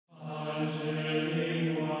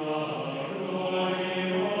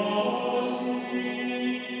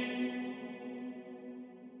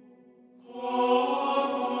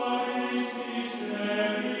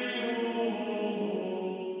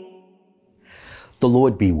The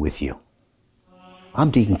Lord be with you.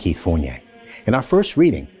 I'm Deacon Keith Fournier, and our first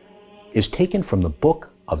reading is taken from the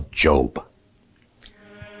book of Job.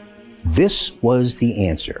 This was the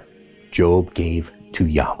answer Job gave to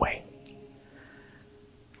Yahweh.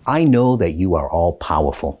 I know that you are all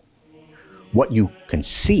powerful. What you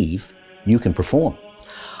conceive, you can perform.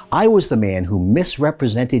 I was the man who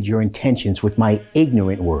misrepresented your intentions with my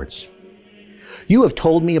ignorant words. You have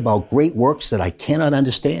told me about great works that I cannot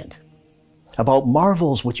understand, about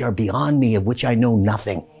marvels which are beyond me, of which I know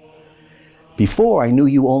nothing. Before I knew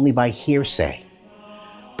you only by hearsay,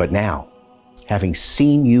 but now, having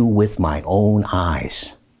seen you with my own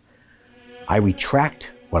eyes, I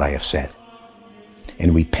retract what I have said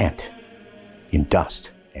and repent in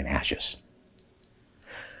dust and ashes.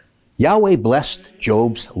 Yahweh blessed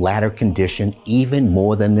Job's latter condition even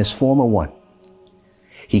more than this former one.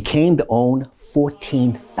 He came to own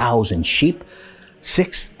 14,000 sheep,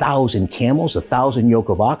 6,000 camels, 1,000 yoke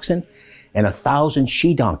of oxen, and 1,000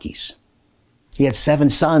 she-donkeys. He had 7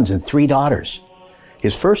 sons and 3 daughters.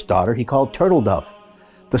 His first daughter he called Turtledove,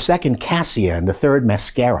 the second Cassia, and the third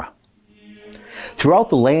Mascara. Throughout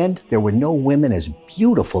the land, there were no women as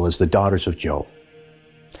beautiful as the daughters of Job.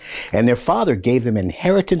 And their father gave them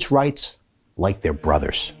inheritance rights like their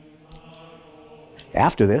brothers.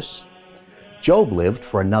 After this, Job lived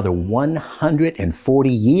for another 140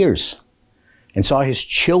 years and saw his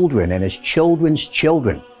children and his children's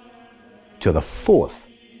children to the 4th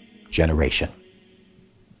generation.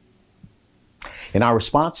 And our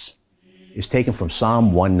response is taken from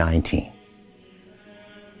Psalm 119.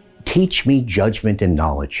 Teach me judgment and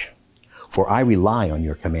knowledge, for I rely on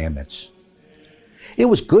your commandments. It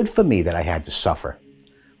was good for me that I had to suffer,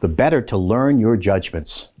 the better to learn your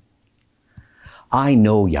judgments. I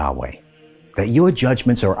know, Yahweh, that your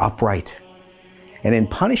judgments are upright, and in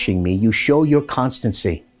punishing me, you show your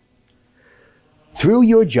constancy. Through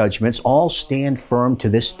your judgments, all stand firm to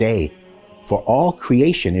this day, for all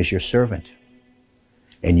creation is your servant,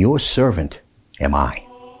 and your servant am I.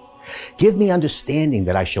 Give me understanding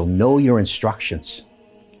that I shall know your instructions.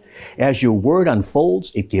 As your word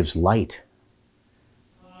unfolds, it gives light,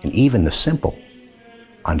 and even the simple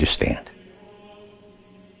understand.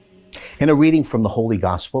 In a reading from the Holy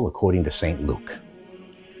Gospel according to St. Luke.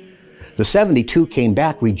 The 72 came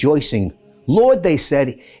back rejoicing. Lord, they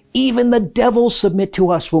said, even the devils submit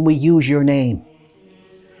to us when we use your name.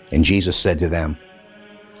 And Jesus said to them,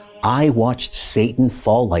 I watched Satan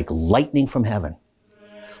fall like lightning from heaven.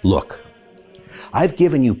 Look, I've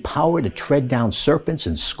given you power to tread down serpents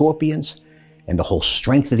and scorpions and the whole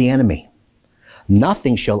strength of the enemy.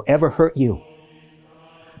 Nothing shall ever hurt you.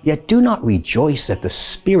 Yet do not rejoice that the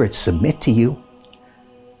spirits submit to you.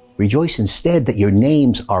 Rejoice instead that your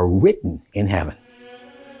names are written in heaven.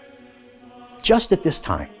 Just at this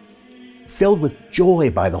time, filled with joy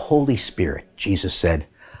by the Holy Spirit, Jesus said,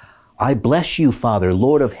 I bless you, Father,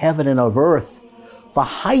 Lord of heaven and of earth, for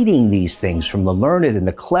hiding these things from the learned and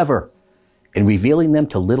the clever and revealing them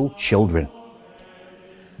to little children.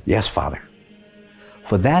 Yes, Father,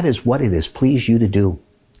 for that is what it has pleased you to do.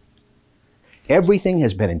 Everything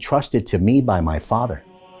has been entrusted to me by my Father,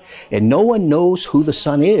 and no one knows who the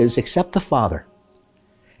Son is except the Father,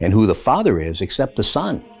 and who the Father is except the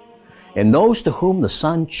Son, and those to whom the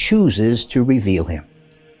Son chooses to reveal him.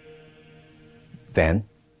 Then,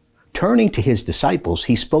 turning to his disciples,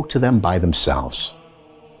 he spoke to them by themselves.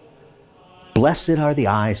 Blessed are the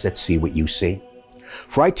eyes that see what you see.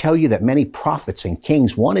 For I tell you that many prophets and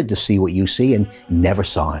kings wanted to see what you see and never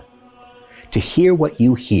saw it, to hear what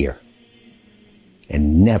you hear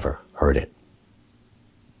and never heard it.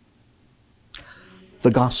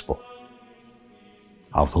 The Gospel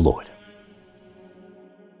of the Lord.